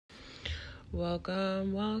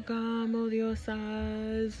Welcome, welcome,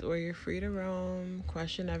 Odiosas, where you're free to roam,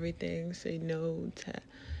 question everything, say no to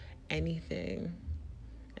anything,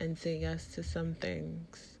 and say yes to some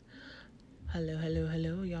things. Hello, hello,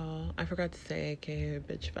 hello, y'all. I forgot to say AKA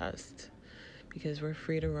Bitch Fest, because we're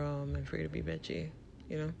free to roam and free to be bitchy,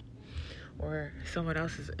 you know? Or someone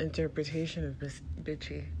else's interpretation of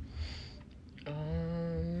bitchy.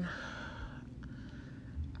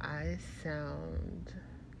 I sound...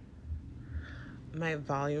 my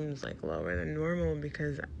volume's like lower than normal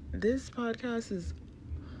because this podcast is,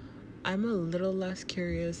 I'm a little less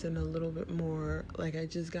curious and a little bit more like I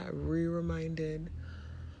just got reminded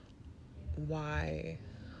why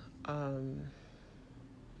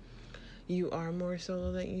you are more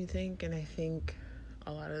solo than you think. And I think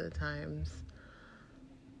a lot of the times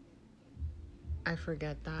I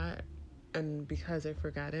forget that, and because I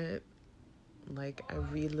forget it, like I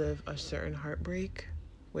relive a certain heartbreak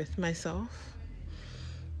with myself,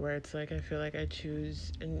 where it's like I feel like I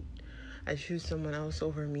choose someone else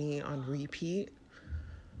over me on repeat.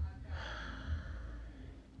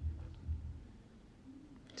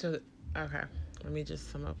 So, okay, let me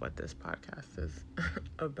just sum up what this podcast is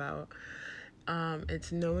about.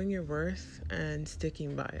 It's knowing your worth and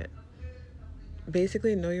sticking by it.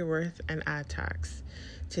 Basically, know your worth and add tax.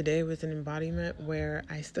 Today was an embodiment where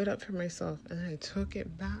I stood up for myself and I took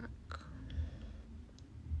it back.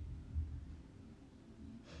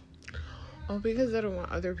 All because I don't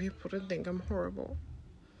want other people to think I'm horrible.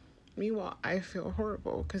 Meanwhile, I feel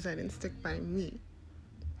horrible because I didn't stick by me.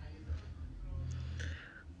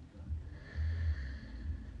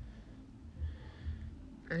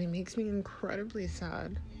 And it makes me incredibly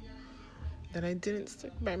sad that I didn't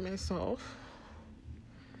stick by myself.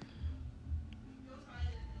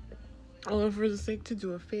 All for the sake to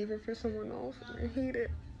do a favor for someone else. And I hate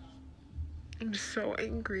it. I'm so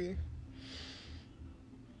angry.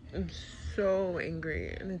 I'm so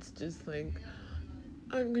angry. And it's just like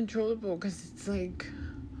uncontrollable, because it's like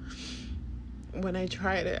when I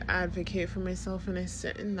try to advocate for myself and I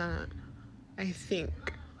sit in that, I think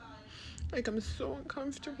like I'm so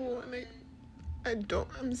uncomfortable, and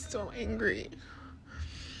I'm so angry.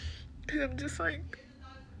 And I'm just like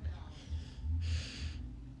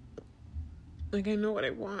I know what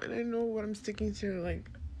I want and I know what I'm sticking to, like,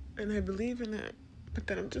 and I believe in it. But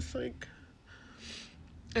then I'm just like,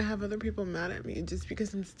 I have other people mad at me just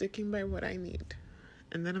because I'm sticking by what I need.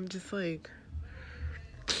 And then I'm just like,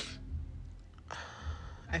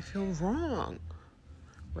 I feel wrong,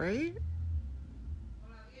 right?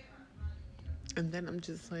 And then I'm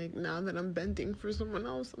just like, now that I'm bending for someone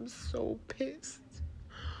else, I'm so pissed.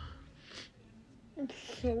 I'm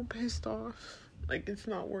so pissed off. Like, it's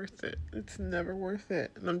not worth it. It's never worth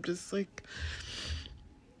it. And I'm just like,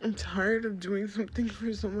 I'm tired of doing something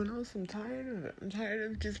for someone else. I'm tired of it. I'm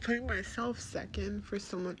tired of just putting myself second for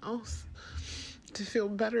someone else to feel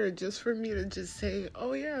better, just for me to just say,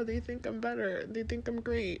 oh yeah, they think I'm better. They think I'm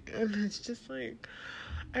great. And it's just like,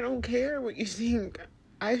 I don't care what you think.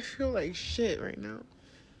 I feel like shit right now.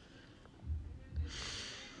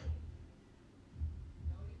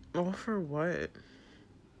 All for what?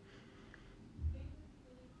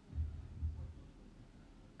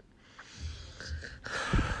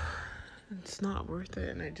 It's not worth it.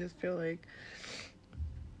 And I just feel like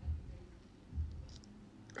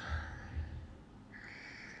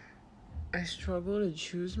I struggle to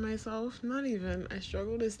choose myself. Not even, I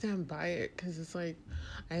struggle to stand by it, because it's like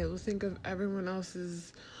I will think of everyone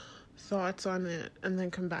else's thoughts on it and then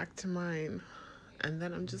come back to mine. And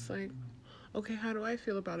then I'm just like, okay, how do I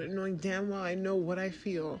feel about it? Knowing damn well I know what I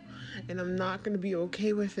feel, and I'm not going to be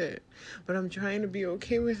okay with it. But I'm trying to be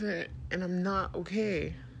okay with it, and I'm not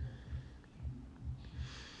okay.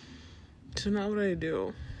 So now what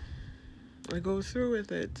do? I go through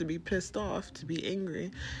with it to be pissed off, to be angry,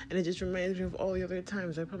 and it just reminds me of all the other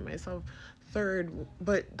times I put myself third.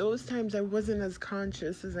 But those times I wasn't as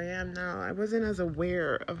conscious as I am now. I wasn't as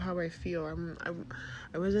aware of how I feel.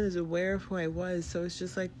 I wasn't as aware of who I was. So it's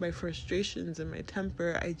just like my frustrations and my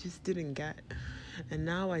temper, I just didn't get. And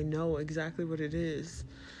now I know exactly what it is.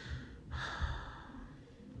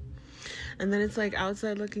 And then it's like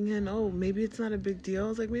outside looking in, oh, maybe it's not a big deal.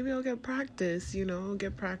 It's like, maybe I'll get practice,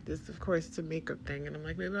 get practice. Of course, it's a makeup thing. And I'm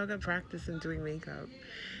like, maybe I'll get practice in doing makeup.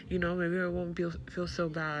 Maybe I won't feel so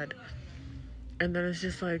bad. And then it's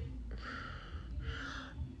just like,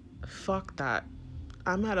 fuck that.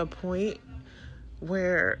 I'm at a point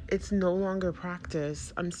where it's no longer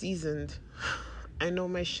practice. I'm seasoned. I know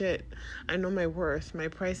my shit. I know my worth. My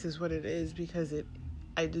price is what it is because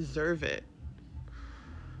I deserve it.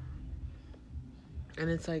 And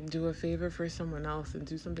it's like, do a favor for someone else and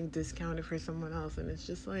do something discounted for someone else. And it's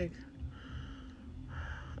just like,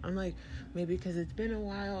 I'm like, maybe because it's been a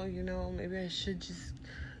while, maybe I should just,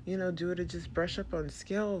 do it to just brush up on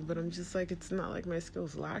skill. But I'm just like, it's not like my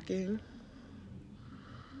skill's lacking.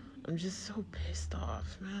 I'm just so pissed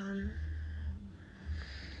off, man.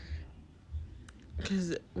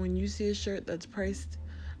 Because when you see a shirt that's priced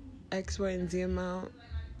X, Y, and Z amount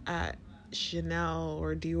at Chanel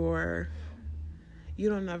or Dior, you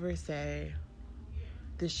don't ever say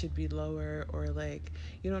this should be lower, or like,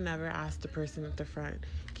 you don't ever ask the person at the front,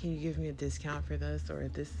 can you give me a discount for this, or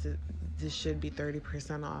this should be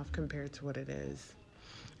 30% off compared to what it is.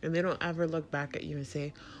 And they don't ever look back at you and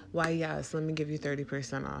say, why, yes, let me give you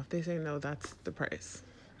 30% off. They say, no, that's the price.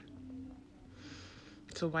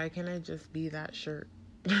 So why can't I just be that shirt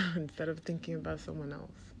instead of thinking about someone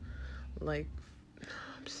else? Like,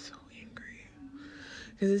 I'm so angry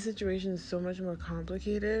because this situation is so much more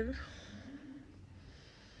complicated.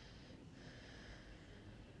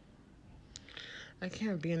 I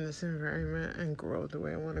can't be in this environment and grow the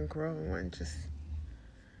way I want to grow and just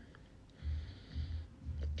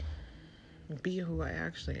be who I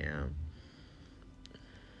actually am.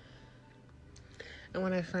 And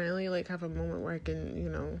when I finally have a moment where I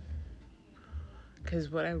can, because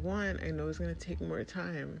what I want, I know is going to take more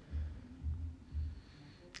time.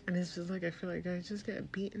 And it's just like, I feel like I just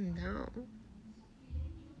get beaten down.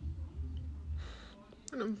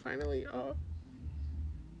 And I'm finally up.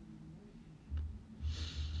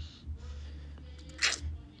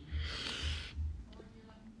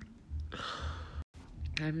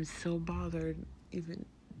 I'm so bothered even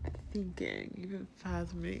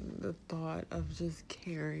fathoming the thought of just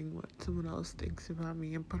caring what someone else thinks about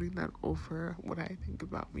me and putting that over what I think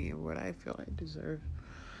about me and what I feel I deserve.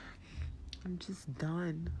 I'm just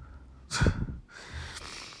done.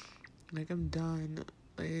 I'm done.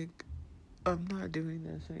 I'm not doing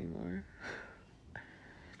this anymore.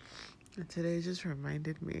 And today just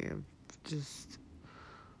reminded me of just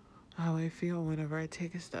how I feel whenever I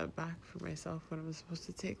take a step back for myself when I'm supposed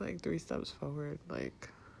to take 3 steps forward.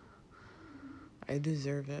 I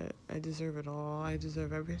deserve it. I deserve it all. I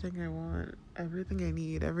deserve everything I want, everything I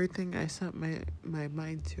need, everything I set my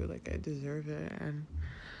mind to. I deserve it. And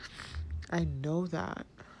I know that.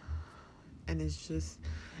 And it's just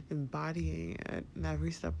embodying it in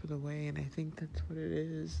every step of the way. And I think that's what it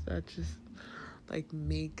is. That just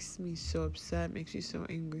makes me so upset, makes me so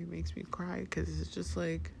angry, makes me cry. Because it's just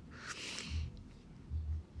I'm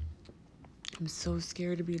so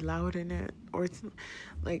scared to be loud in it, or it's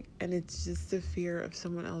and it's just the fear of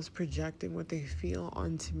someone else projecting what they feel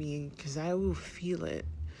onto me, because I will feel it.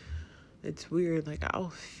 It's weird,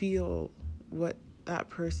 I'll feel what that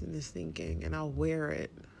person is thinking, and I'll wear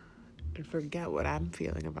it and forget what I'm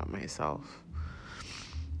feeling about myself.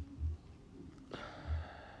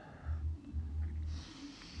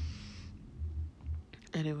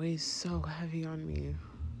 And it weighs so heavy on me.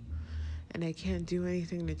 And I can't do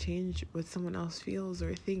anything to change what someone else feels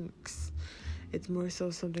or thinks. It's more so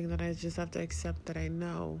something that I just have to accept that I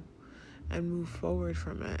know and move forward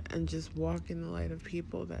from it and just walk in the light of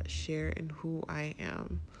people that share in who I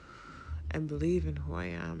am and believe in who I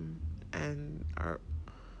am and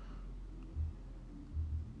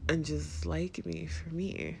just like me for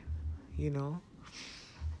me,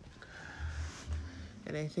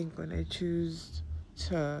 And I think when I choose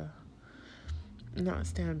to not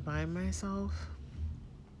stand by myself,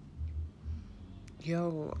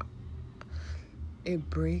 it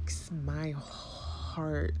breaks my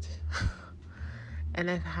heart.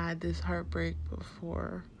 And I've had this heartbreak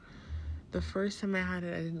before. The first time I had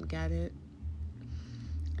it, I didn't get it.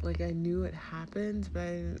 I knew it happened, but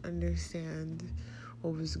I didn't understand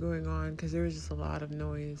what was going on because there was just a lot of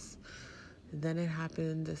noise. And then it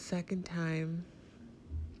happened the second time.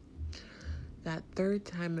 That third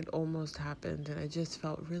time it almost happened, and I just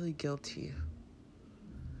felt really guilty.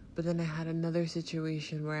 But then I had another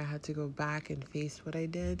situation where I had to go back and face what I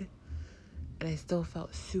did, and I still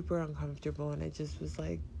felt super uncomfortable, and I just was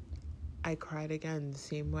I cried again the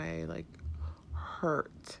same way,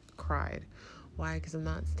 cried. Why? Because I'm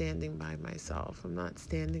not standing by myself. I'm not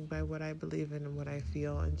standing by what I believe in and what I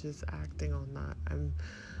feel and just acting on that.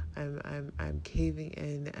 I'm caving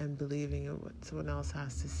in and believing in what someone else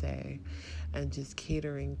has to say and just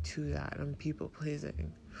catering to that. I'm people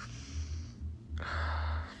pleasing.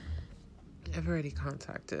 I've already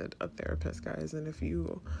contacted a therapist, guys, and if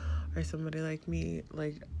you are somebody like me,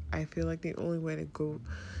 I feel like the only way to go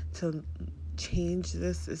to change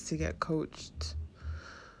this is to get coached.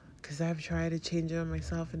 Because I've tried to change it on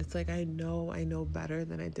myself, and it's I know better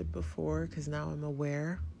than I did before, because now I'm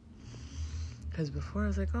aware. Because before I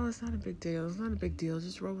was like, oh, it's not a big deal. It's not a big deal.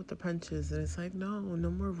 Just roll with the punches. And it's like, no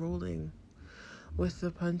more rolling with the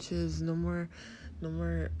punches. No more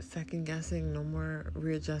second guessing. No more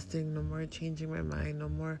readjusting. No more changing my mind. No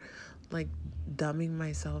more like dumbing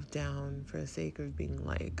myself down for the sake of being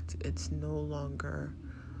liked. It's no longer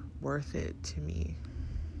worth it to me.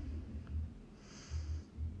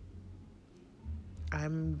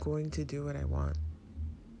 I'm going to do what I want.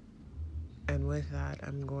 And with that,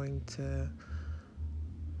 I'm going to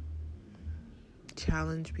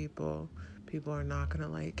challenge people. People are not going to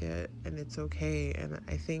like it, and it's okay. And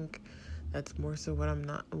I think that's more so what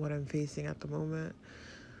I'm facing at the moment.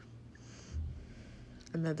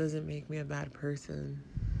 And that doesn't make me a bad person.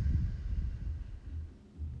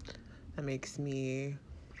 That makes me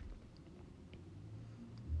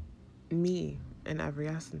in every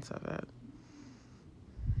essence of it.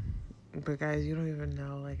 But guys, you don't even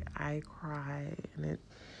know, like, I cry, and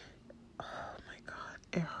oh my God,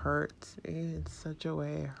 it hurts me in such a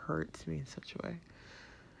way. It hurts me in such a way.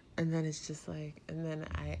 And then it's just like, and then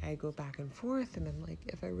I go back and forth, and I'm like,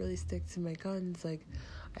 if I really stick to my guns, like,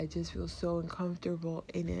 I just feel so uncomfortable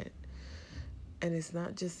in it. And it's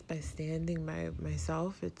not just by standing by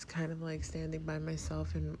myself, it's kind of like standing by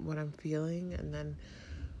myself and what I'm feeling. And then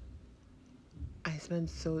I spend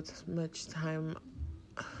so much time,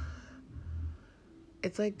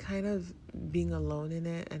 it's like kind of being alone in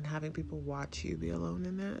it and having people watch you be alone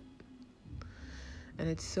in it. And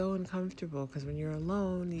it's so uncomfortable because when you're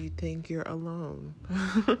alone, you think you're alone.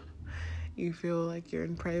 You feel like you're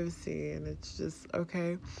in privacy, and it's just,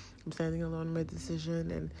 okay, I'm standing alone in my decision,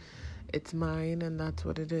 and it's mine, and that's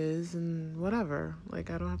what it is, and whatever. Like,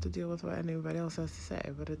 I don't have to deal with what anybody else has to say.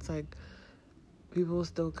 But it's like, people will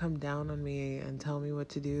still come down on me and tell me what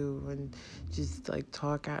to do and just like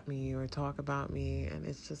talk at me or talk about me, and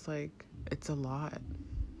it's just like, it's a lot.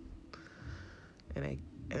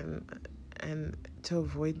 And to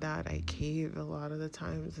avoid that, I cave a lot of the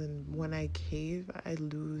times, and when I cave, I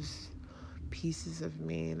lose pieces of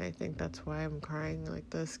me. And I think that's why I'm crying like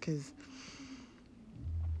this, because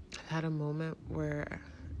I've had a moment where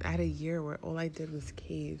I had a year where all I did was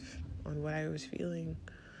cave on what I was feeling,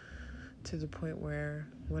 to the point where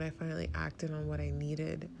when I finally acted on what I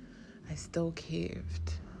needed, I still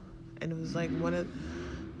caved. And it was like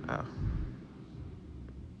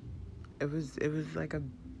it was like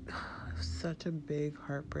such a big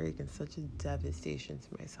heartbreak and such a devastation to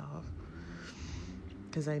myself,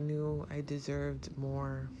 because I knew I deserved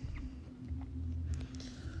more.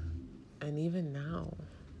 And even now,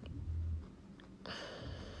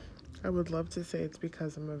 I would love to say it's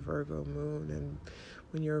because I'm a Virgo moon, and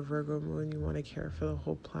when you're a Virgo moon, you want to care for the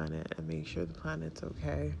whole planet and make sure the planet's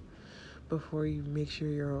okay before you make sure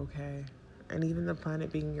you're okay. And even the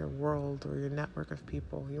planet being your world or your network of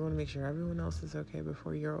people, you want to make sure everyone else is okay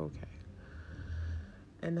before you're okay.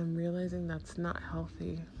 And I'm realizing that's not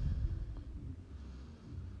healthy.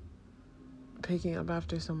 Picking up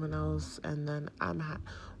after someone else and then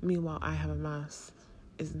meanwhile I have a mess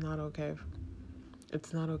is not okay.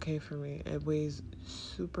 It's not okay for me. It weighs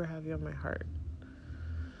super heavy on my heart.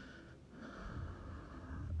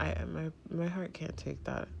 My heart can't take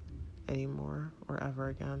that anymore or ever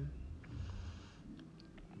again.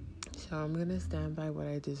 So I'm gonna stand by what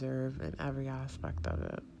I deserve in every aspect of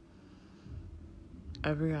it.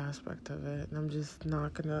 Every aspect of it. And I'm just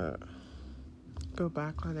not gonna go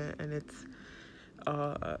back on it. And it's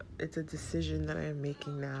a decision that I am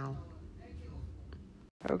making now.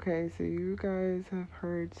 Okay, so you guys have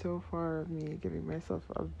heard so far of me giving myself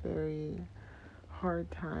a very hard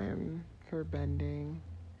time for bending.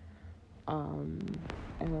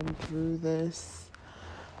 And through this,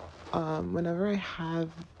 whenever I have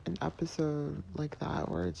an episode like that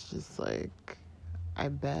where it's just like I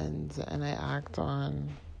bend and I act on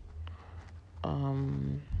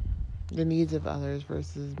the needs of others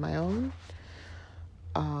versus my own,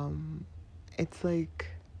 it's like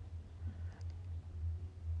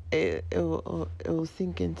it will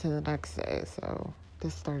sink into the next day. So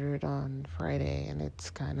this started on Friday, and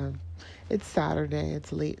it's Saturday.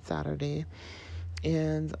 It's late Saturday,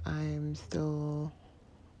 and I'm still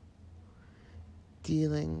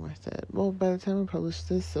dealing with it. Well, by the time I publish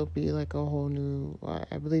this, it'll be like a whole new.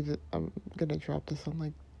 I believe that I'm gonna drop this on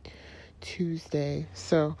like Tuesday.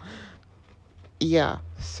 So yeah.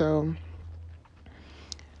 So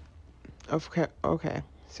okay.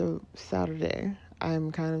 So Saturday,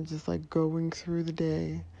 I'm kind of just like going through the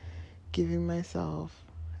day, giving myself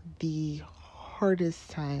the hardest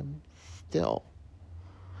time still.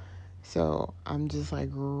 So I'm just like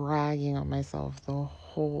ragging on myself the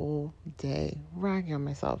whole day, ragging on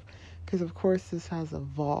myself, Because, of course, this has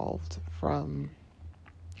evolved from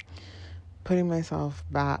putting myself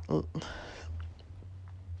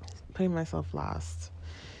last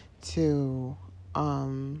to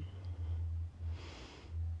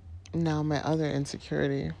now my other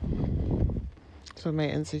insecurity. So my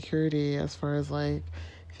insecurity as far as like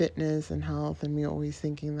fitness and health, and me always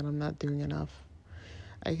thinking that I'm not doing enough.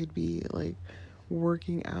 I could be like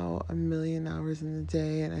working out 1,000,000 hours in a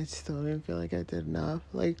day and I still didn't feel like I did enough.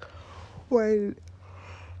 Like, why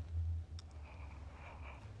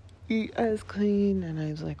eat as clean? And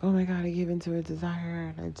I was like, oh my god, I gave into a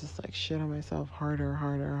desire, and I just like shit on myself harder.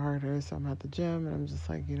 So I'm at the gym and I'm just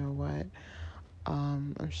like, you know what,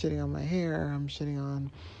 I'm shitting on my hair, I'm shitting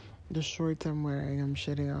on the shorts I'm wearing, I'm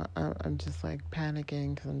just like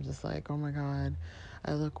panicking because I'm just like, oh my god,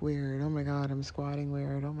 I look weird, oh my god, I'm squatting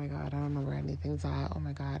weird, oh my god, I don't know where anything's at, oh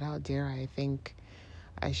my god, how dare I think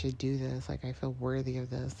I should do this, like I feel worthy of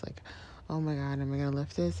this, like, oh my god, am I gonna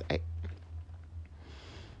lift this?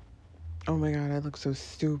 Oh my god, I look so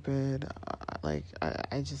stupid, I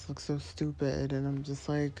just look so stupid, and I'm just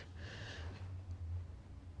like,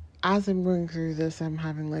 as I'm going through this, I'm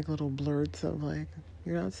having like little blurts of like,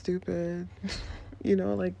 you're not stupid,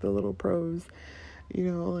 like the little pros,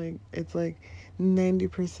 like it's like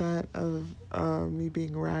 90% of me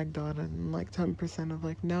being ragged on and like 10% of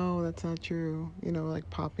like, no, that's not true, like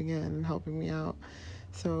popping in and helping me out.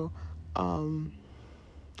 So, I'm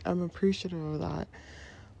appreciative of that.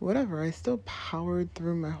 Whatever, I still powered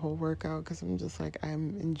through my whole workout because I'm just like,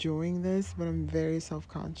 I'm enjoying this, but I'm very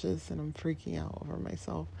self-conscious and I'm freaking out over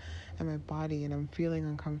myself and my body, and I'm feeling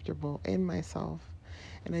uncomfortable in myself,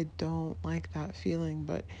 and I don't like that feeling.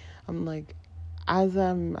 But I'm like, as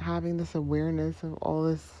I'm having this awareness of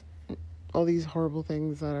all these horrible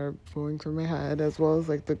things that are going through my head, as well as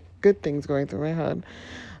like the good things going through my head,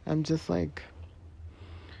 I'm just like,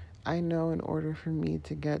 I know in order for me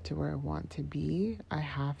to get to where I want to be, I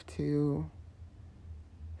have to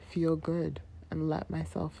feel good and let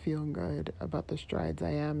myself feel good about the strides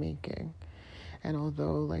I am making. And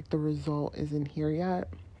although like the result isn't here yet,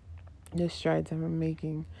 the strides I'm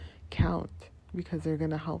making count because they're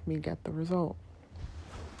going to help me get the result.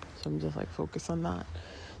 So I'm just like focused on that.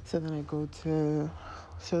 So then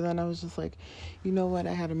I was just like, you know what?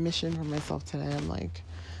 I had a mission for myself today. I'm like,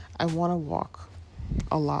 I want to walk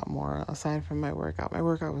a lot more aside from my workout. My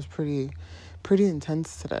workout was pretty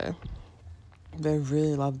intense today. I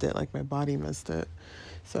really loved it. Like my body missed it.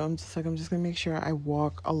 So I'm just going to make sure I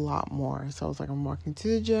walk a lot more. So I was like, I'm walking to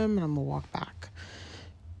the gym and I'm going to walk back.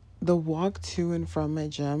 The walk to and from my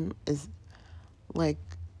gym is like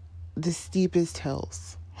the steepest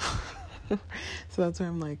hills. So that's why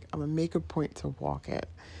I'm like, I'm gonna make a point to walk it.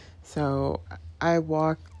 So I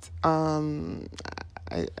walked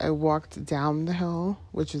I walked down the hill,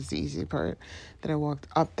 which was the easy part. Then I walked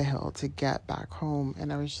up the hill to get back home,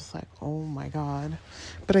 and I was just like, oh my god.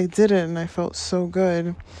 But I did it and I felt so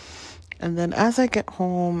good. And then as I get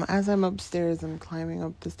home, as I'm upstairs and climbing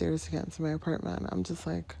up the stairs to get into my apartment, I'm just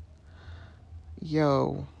like,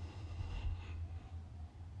 yo,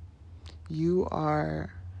 you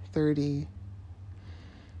are 30.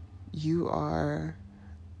 You are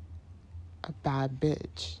a bad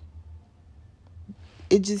bitch.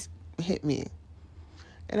 It just hit me.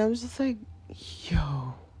 And I was just like,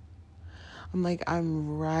 yo. I'm like,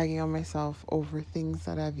 I'm ragging on myself over things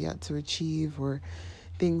that I've yet to achieve, or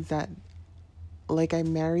things that, like, I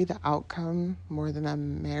marry the outcome more than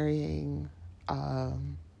I'm marrying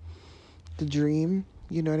the dream.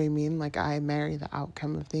 You know what I mean? Like, I marry the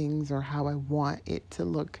outcome of things or how I want it to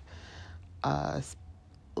look.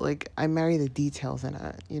 Like, I marry the details in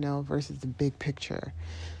it, versus the big picture.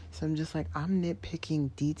 So I'm just like, I'm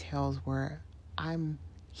nitpicking details where I'm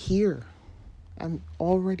here. I'm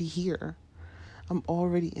already here. I'm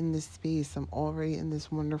already in this space. I'm already in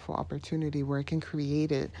this wonderful opportunity where I can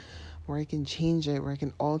create it, where I can change it, where I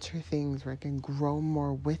can alter things, where I can grow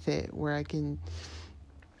more with it, where I can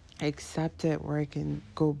accept it, where I can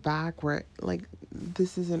go back, where, like,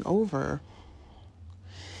 this isn't over.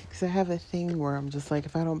 Because I have a thing where I'm just like,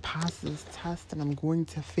 if I don't pass this test, then I'm going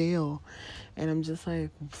to fail. And I'm just like,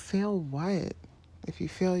 fail what? If you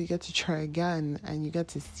fail, you get to try again, and you get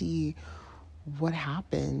to see what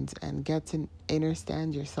happened and get to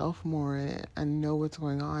understand yourself more and know what's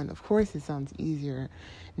going on. Of course, it sounds easier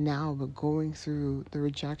now, but going through the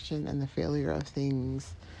rejection and the failure of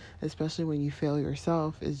things, especially when you fail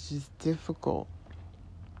yourself, is just difficult.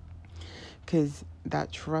 Because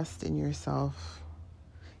that trust in yourself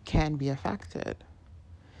can be affected.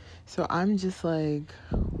 So I'm just like,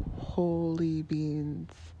 holy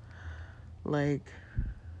beans. Like,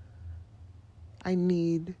 I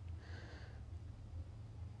need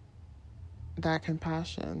that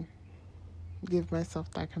compassion. Give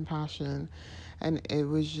myself that compassion. And it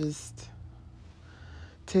was just,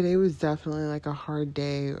 today was definitely like a hard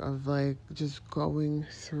day of like just going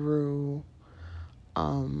through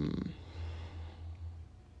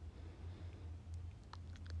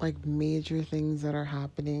like major things that are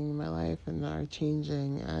happening in my life and that are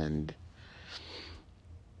changing, and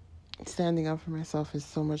standing up for myself is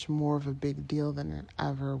so much more of a big deal than it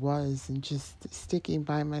ever was, and just sticking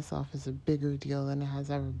by myself is a bigger deal than it has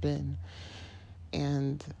ever been.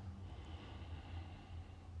 And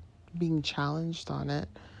being challenged on it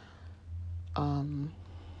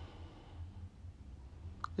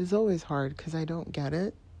is always hard because I don't get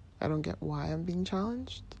it. I don't get why I'm being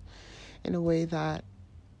challenged in a way that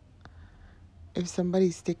if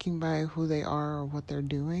somebody's sticking by who they are or what they're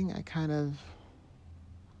doing, I kind of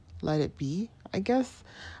let it be. I guess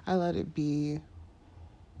I let it be.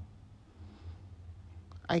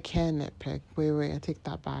 I can nitpick. Wait, I take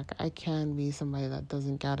that back. I can be somebody that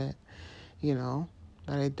doesn't get it, that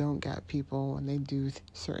I don't get people when they do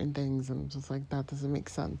certain things. And I'm just like, that doesn't make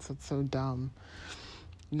sense. That's so dumb,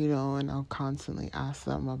 and I'll constantly ask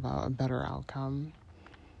them about a better outcome.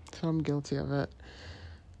 So I'm guilty of it.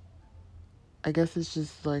 I guess it's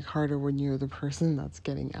just like harder when you're the person that's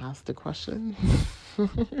getting asked a question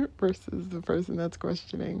versus the person that's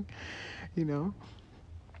questioning, And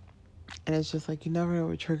it's just like you never know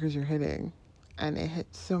what triggers you're hitting. And it hit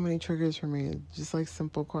so many triggers for me, just like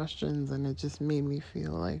simple questions, and it just made me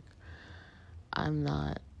feel like I'm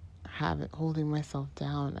not holding myself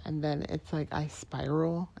down. And then it's like I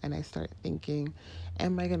spiral and I start thinking,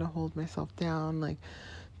 am I gonna hold myself down? Like,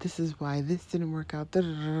 this is why this didn't work out,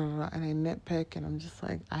 and I nitpick, and I'm just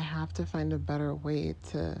like, I have to find a better way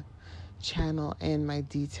to channel in my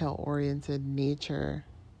detail-oriented nature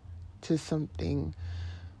to something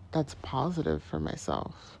that's positive for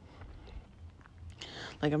myself.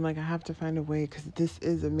 Like, I'm like, I have to find a way, because this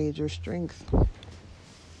is a major strength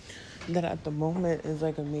that at the moment is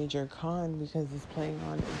like a major con, because it's playing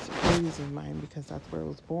on insecurities of mine, because that's where I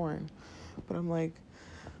was born. But I'm like,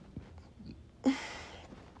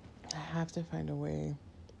 I have to find a way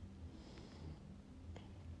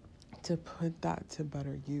to put that to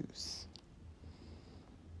better use.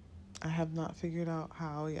 I have not figured out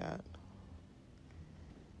how yet,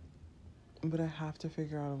 but I have to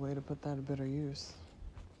figure out a way to put that to better use.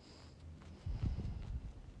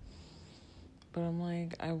 But I'm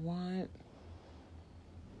like, I want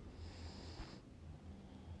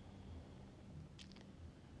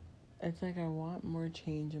more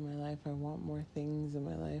change in my life. I want more things in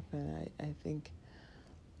my life, and I think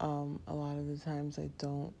a lot of the times I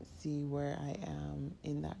don't see where I am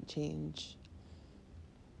in that change,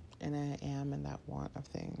 and I am in that want of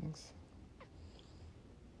things.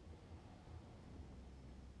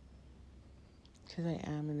 Because I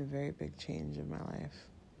am in a very big change in my life.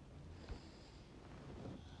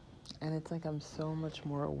 And it's like I'm so much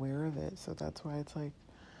more aware of it, so that's why it's like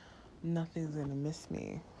nothing's gonna miss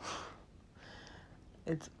me.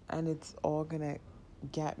 It's all gonna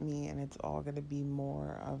get me, and it's all gonna be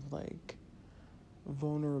more of like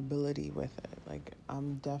vulnerability with it. Like,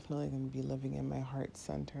 I'm definitely gonna be living in my heart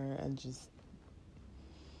center and just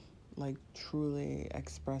like truly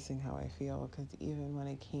expressing how I feel. Because even when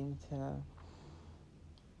it came to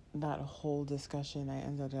that whole discussion, I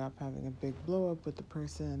ended up having a big blow up with the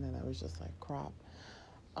person, and I was just like, crap.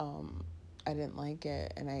 I didn't like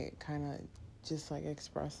it, and I kind of just like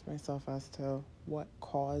expressed myself as to what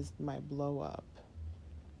caused my blow up.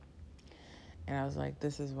 And I was like,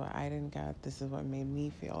 this is what I didn't get, this is what made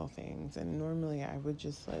me feel things. And normally I would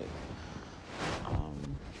just like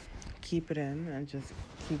keep it in and just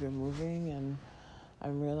keep it moving, and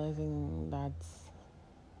I'm realizing that's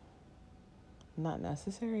not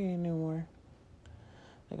necessary anymore.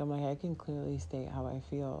 Like, I'm like, I can clearly state how I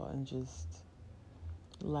feel and just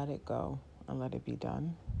let it go and let it be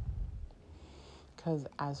done. Because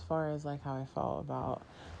as far as like how I felt about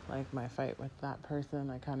like my fight with that person,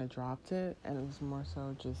 I kind of dropped it, and it was more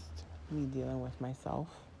so just me dealing with myself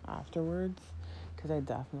afterwards, because I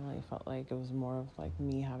definitely felt like it was more of like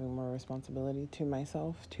me having more responsibility to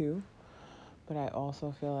myself too. But I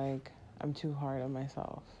also feel like I'm too hard on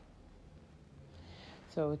myself.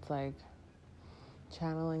 So it's like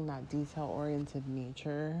channeling that detail-oriented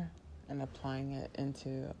nature and applying it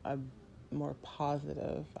into a more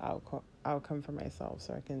positive outcome for myself,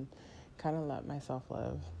 so I can kind of let myself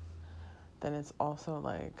live. Then it's also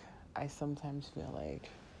like I sometimes feel like,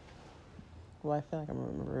 well, I feel like I'm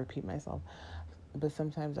going to repeat myself, but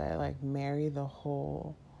sometimes I like marry the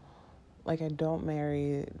whole, like I don't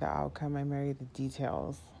marry the outcome, I marry the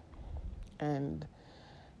details. And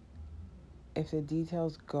if the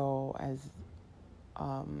details go as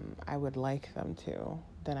I would like them to,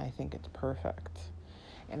 then I think it's perfect.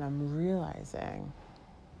 And I'm realizing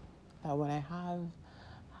that when I have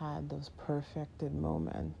had those perfected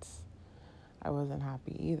moments, I wasn't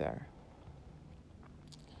happy either.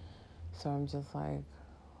 So I'm just like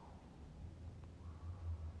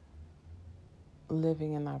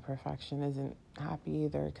living in that perfection isn't happy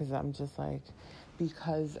either, because I'm just like,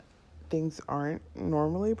 because things aren't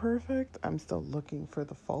normally perfect, I'm still looking for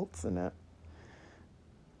the faults in it.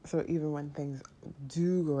 So even when things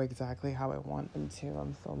do go exactly how I want them to,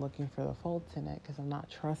 I'm still looking for the faults in it because I'm not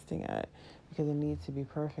trusting it, because it needs to be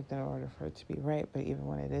perfect in order for it to be right. But even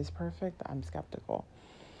when it is perfect, I'm skeptical.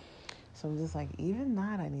 So I'm just like, even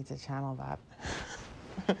that, I need to channel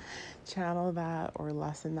that. Channel that, or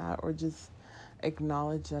lessen that, or just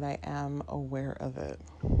acknowledge that I am aware of it.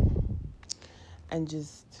 And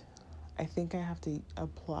just, I think I have to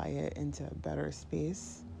apply it into a better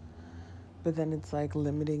space. But then it's like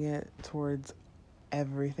limiting it towards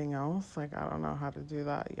everything else. Like, I don't know how to do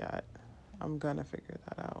that yet. I'm gonna figure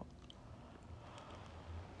that out.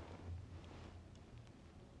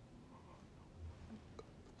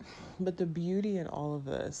 But the beauty in all of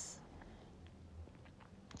this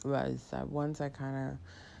was that once I kind of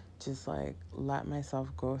just like let myself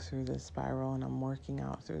go through this spiral, and I'm working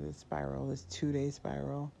out through this spiral, this 2-day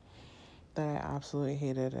spiral that I absolutely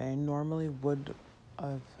hated. I normally would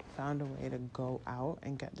have found a way to go out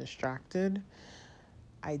and get distracted.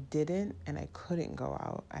 I didn't, and I couldn't go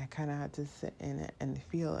out. I kind of had to sit in it and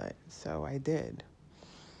feel it. So I did.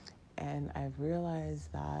 And I've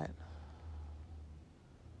realized that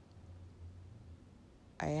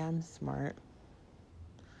I am smart,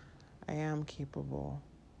 I am capable,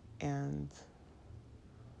 and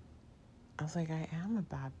I was like, I am a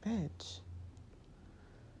bad bitch.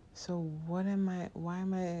 So why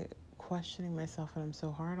am I questioning myself when I'm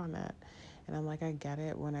so hard on it? And I'm like, I get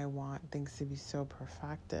it when I want things to be so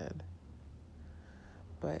perfected.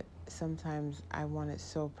 But sometimes I want it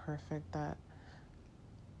so perfect that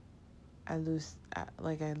I lose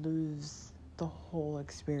the whole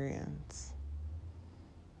experience.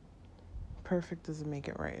 Perfect doesn't make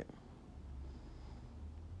it right.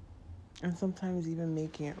 And sometimes even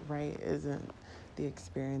making it right isn't the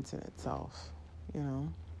experience in itself, you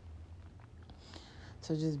know?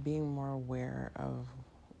 So just being more aware of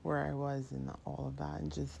where I was in all of that,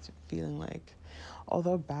 and just feeling like,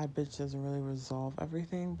 although bad bitch doesn't really resolve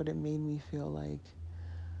everything, but it made me feel like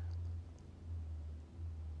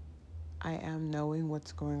I am knowing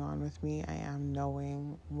what's going on with me. I am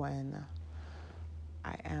knowing when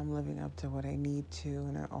I am living up to what I need to,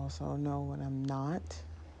 and I also know when I'm not.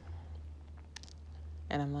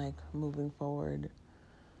 And I'm like, moving forward,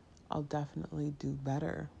 I'll definitely do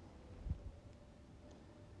better.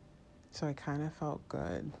 So I kind of felt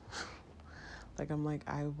good. Like, I'm like,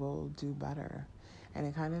 I will do better. And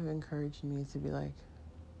it kind of encouraged me to be like,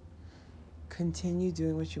 continue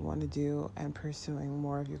doing what you want to do and pursuing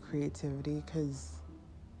more of your creativity, because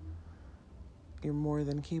you're more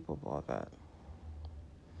than capable of it.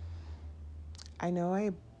 I know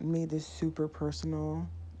I made this super personal.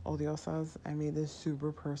 Odio says I made this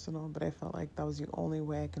super personal, but I felt like that was the only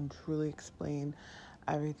way I can truly explain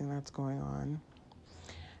everything that's going on.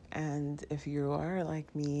 And if you are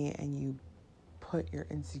like me and you put your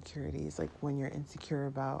insecurities, like when you're insecure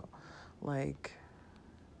about like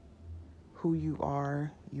who you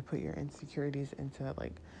are, you put your insecurities into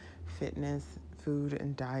like fitness, food,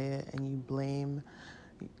 and diet, and you blame,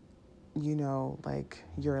 like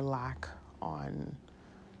your lack on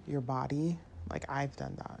your body. Like, I've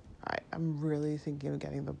done that. I'm really thinking of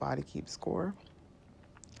getting the Body Keep score.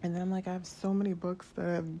 And then I'm like, I have so many books that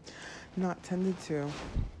I've not tended to.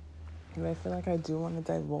 And I feel like I do want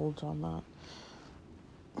to divulge on that.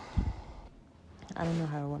 I don't know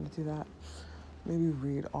how I want to do that. Maybe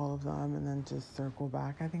read all of them and then just circle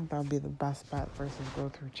back. I think that would be the best bet versus go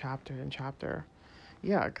through chapter and chapter.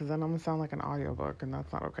 Yeah, because then I'm going to sound like an audiobook, and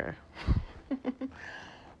that's not okay.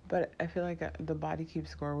 But I feel like the Body Keep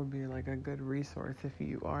score would be like a good resource if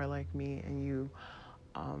you are like me and you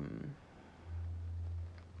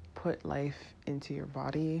put life into your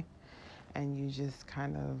body and you just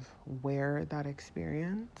kind of wear that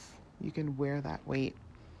experience. You can wear that weight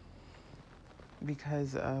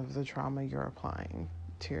because of the trauma you're applying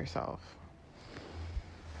to yourself.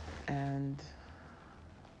 And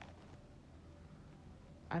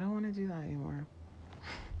I don't want to do that anymore.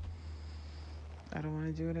 I don't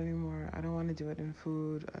want to do it anymore. I don't want to do it in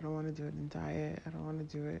food. I don't want to do it in diet. I don't want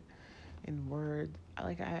to do it in words.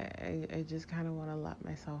 Like, I just kind of want to let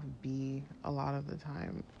myself be a lot of the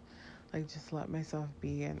time. Like, just let myself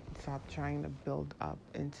be and stop trying to build up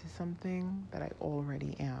into something that I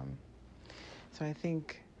already am. So I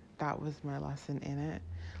think that was my lesson in it.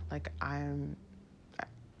 Like, I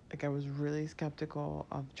was really skeptical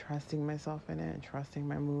of trusting myself in it and trusting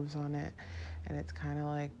my moves on it. And it's kind of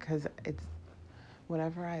like, because it's,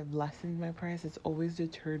 whenever I've lessened my price, it's always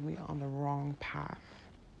deterred me on the wrong path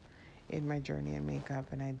in my journey in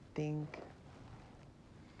makeup. And I think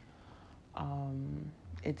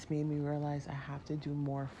it's made me realize I have to do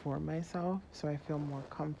more for myself so I feel more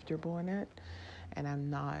comfortable in it. And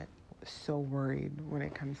I'm not so worried when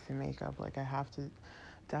it comes to makeup. Like, I have to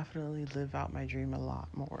definitely live out my dream a lot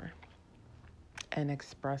more and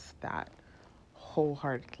express that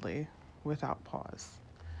wholeheartedly without pause.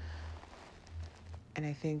 And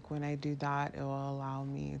I think when I do that, it will allow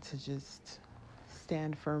me to just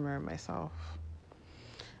stand firmer in myself.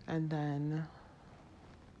 And then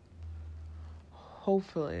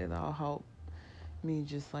hopefully that'll help me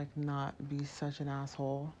just like not be such an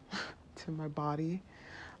asshole to my body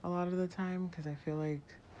a lot of the time, because I feel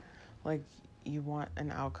like you want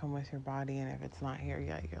an outcome with your body, and if it's not here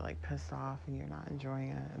yet, you're like pissed off and you're not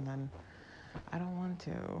enjoying it. And then I don't want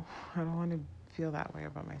to feel that way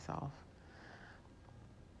about myself.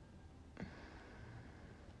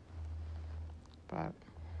 But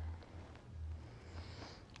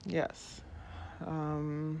yes,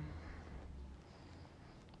 oh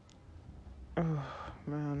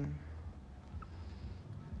man,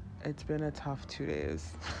 it's been a tough 2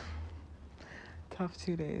 days. Tough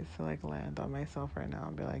 2 days to like land on myself right now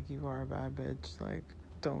and be like, you are a bad bitch. Like,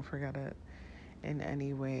 don't forget it in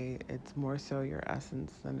any way. It's more so your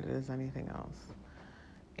essence than it is anything else.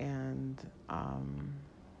 And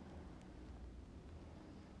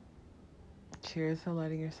cheers to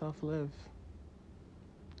letting yourself live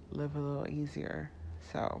a little easier.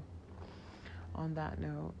 So on that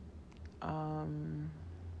note,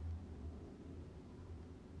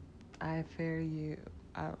 I fear you.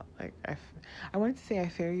 I wanted to say I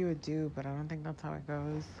fear you adieu, but I don't think that's how it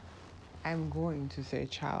goes. I'm going to say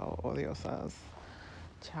ciao, Olio says.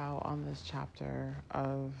 Ciao on this chapter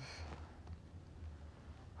of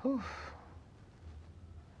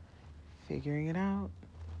figuring it out.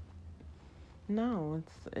 No,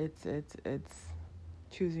 it's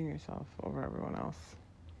choosing yourself over everyone else.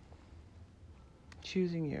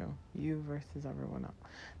 Choosing you versus everyone else.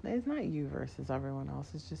 It's not you versus everyone else.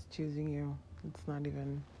 It's just choosing you. It's not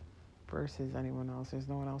even versus anyone else. There's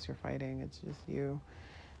no one else you're fighting. It's just you.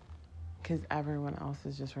 Because everyone else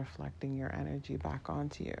is just reflecting your energy back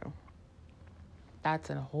onto you.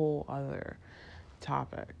 That's a whole other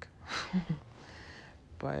topic.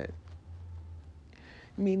 But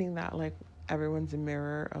meaning that like everyone's a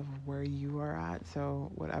mirror of where you are at.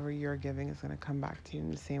 So whatever you're giving is going to come back to you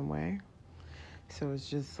in the same way. So it's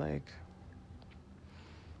just like,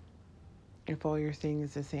 if all you're seeing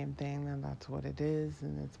is the same thing, then that's what it is.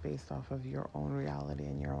 And it's based off of your own reality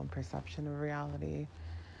and your own perception of reality.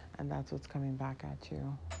 And that's what's coming back at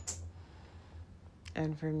you.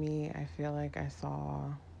 And for me, I feel like I saw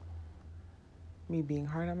me being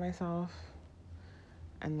hard on myself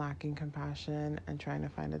and lacking compassion and trying to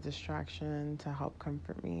find a distraction to help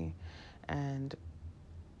comfort me. And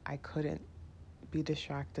I couldn't be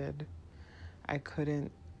distracted. I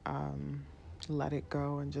couldn't let it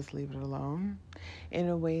go and just leave it alone in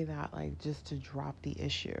a way that, like, just to drop the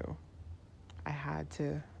issue, I had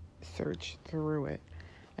to search through it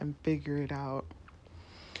and figure it out.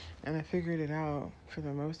 And I figured it out for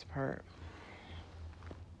the most part.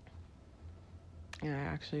 And I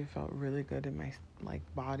actually felt really good in my like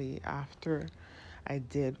body after I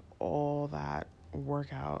did all that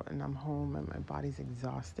workout, and I'm home and my body's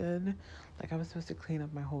exhausted. Like, I was supposed to clean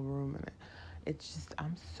up my whole room, and it's just,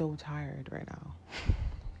 I'm so tired right now.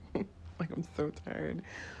 Like, I'm so tired.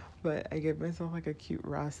 But I give myself like a cute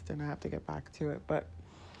rest and I have to get back to it. But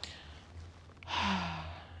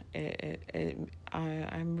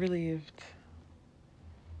I'm relieved.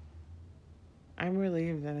 I'm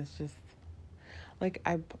relieved, and it's just like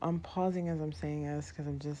I'm pausing as I'm saying this because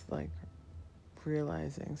I'm just like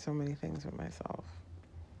realizing so many things with myself.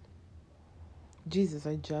 Jesus,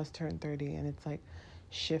 I just turned 30 and it's like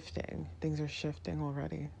shifting. Things are shifting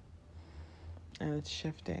already. And it's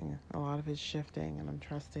shifting. A lot of it's shifting, and I'm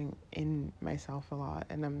trusting in myself a lot,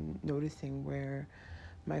 and I'm noticing where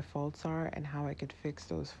my faults are and how I could fix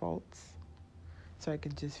those faults so I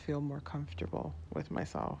could just feel more comfortable with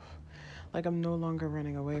myself. Like, I'm no longer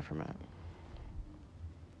running away from it.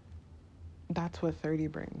 That's what 30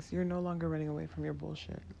 brings. You're no longer running away from your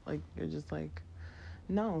bullshit. Like, you're just like,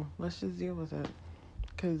 no, let's just deal with it.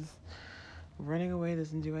 Because running away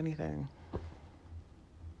doesn't do anything.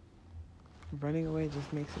 running away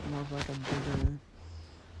just makes it more of like a bigger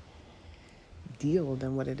deal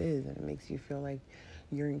than what it is, and it makes you feel like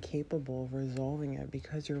you're incapable of resolving it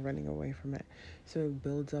because you're running away from it. So it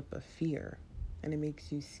builds up a fear and it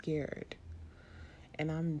makes you scared.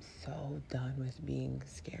 And I'm so done with being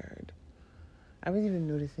scared. I was even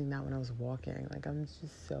noticing that when I was walking. Like, I'm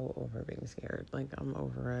just so over being scared. Like, I'm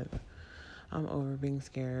over it. I'm over being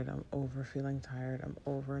scared. I'm over feeling tired. I'm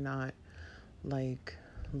over not, like,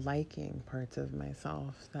 liking parts of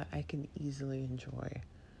myself that I can easily enjoy.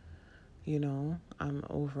 You know, I'm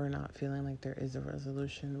over not feeling like there is a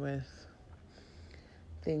resolution with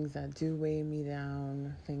things that do weigh me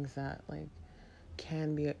down, things that, like,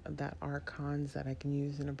 can be, that are cons that I can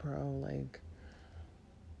use in a pro. Like,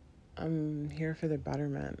 I'm here for the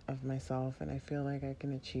betterment of myself, and I feel like I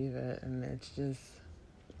can achieve it, and it's just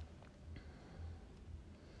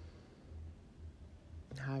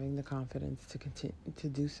having the confidence to continue to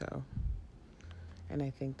do so. And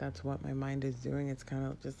I think that's what my mind is doing. It's kind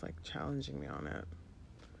of just like challenging me on it.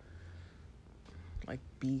 Like,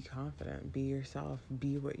 be confident, be yourself,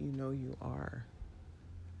 be what you know you are.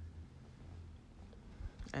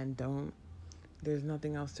 And there's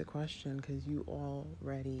nothing else to question because you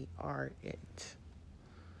already are it.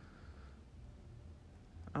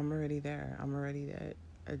 I'm already there. I'm already it.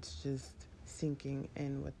 It's just sinking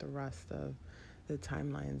in with the rest of the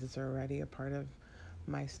timelines. It's already a part of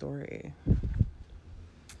my story.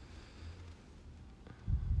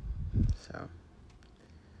 So,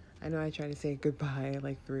 I know I try to say goodbye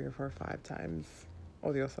like 3 or 4 or 5 times,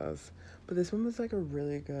 odiosas, but this one was like a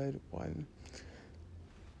really good one.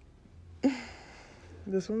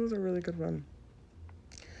 This one was a really good one.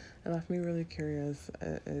 It left me really curious.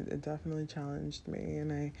 It definitely challenged me,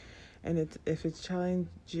 and if it's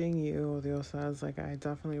challenging you, odiosas, like, I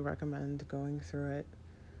definitely recommend going through it.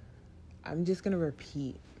 I'm just gonna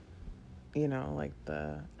repeat, like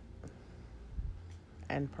the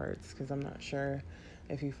end parts because I'm not sure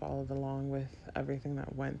if you followed along with everything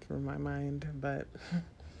that went through my mind, but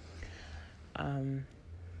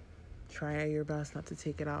try your best not to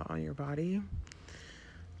take it out on your body.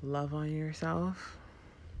 Love on yourself.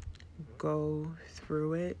 Go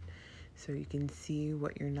through it so you can see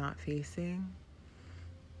what you're not facing,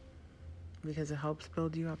 because it helps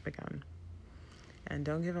build you up again. And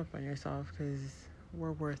don't give up on yourself because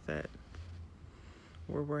we're worth it.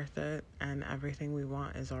 We're worth it, and everything we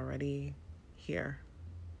want is already here.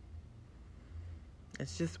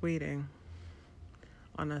 It's just waiting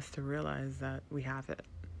on us to realize that we have it.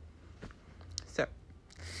 So,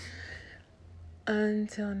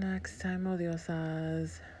 until next time,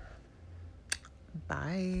 odiosas.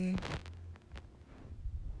 Bye.